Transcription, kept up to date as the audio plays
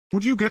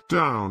Would you get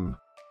down?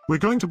 We're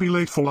going to be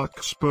late for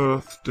Lark's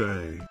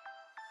birthday.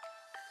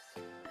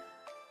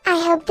 I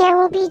hope there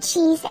will be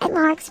cheese at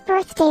Lark's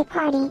birthday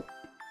party.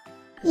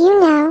 You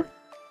know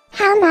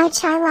how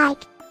much I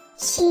like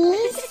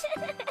cheese.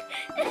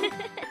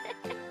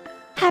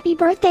 Happy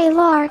birthday,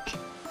 Lark!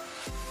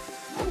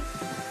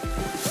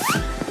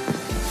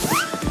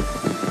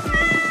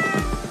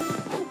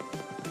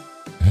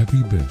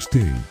 Happy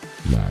birthday,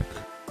 Lark.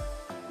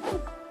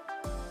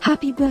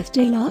 Happy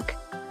birthday, Lark!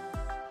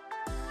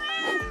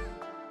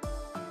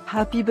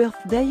 Happy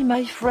birthday,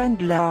 my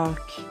friend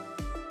Lark.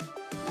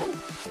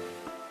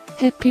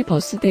 Happy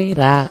birthday,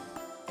 Lark!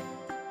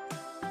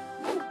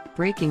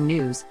 Breaking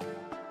news.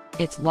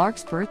 It's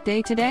Lark's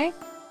birthday today?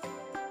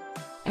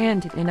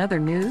 And in other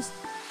news,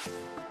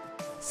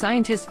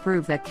 scientists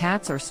prove that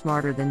cats are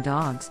smarter than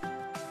dogs.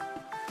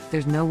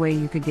 There's no way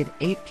you could get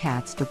 8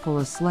 cats to pull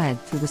a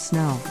sled through the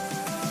snow.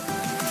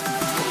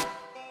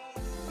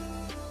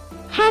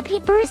 Happy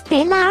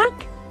birthday,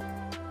 Lark!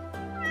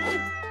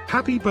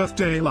 Happy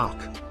birthday, Lark.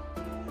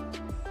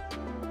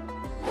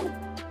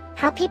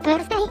 Happy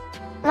birthday,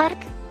 Lark!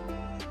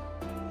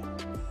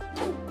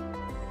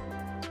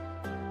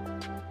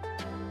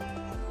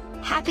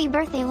 Happy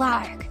birthday,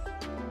 Lark!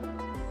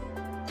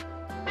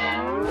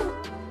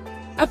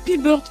 Happy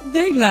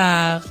birthday,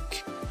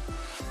 Lark!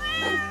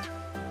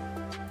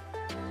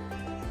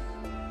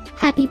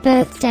 Happy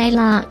birthday,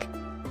 Lark!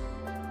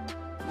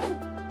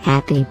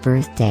 Happy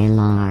birthday,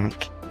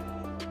 Lark!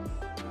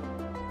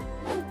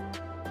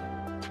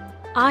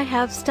 I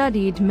have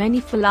studied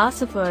many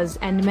philosophers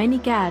and many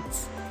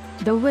cats.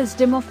 The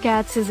wisdom of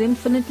cats is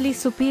infinitely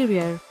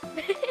superior.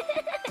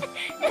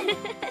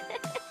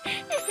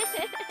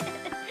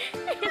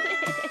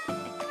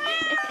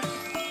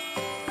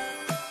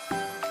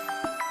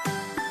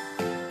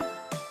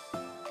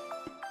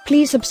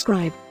 Please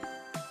subscribe,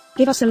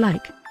 give us a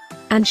like,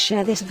 and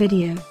share this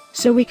video,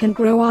 so we can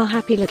grow our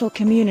happy little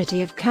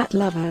community of cat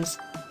lovers.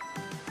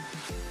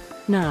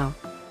 Now,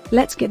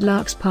 let's get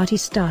Lark's party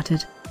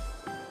started.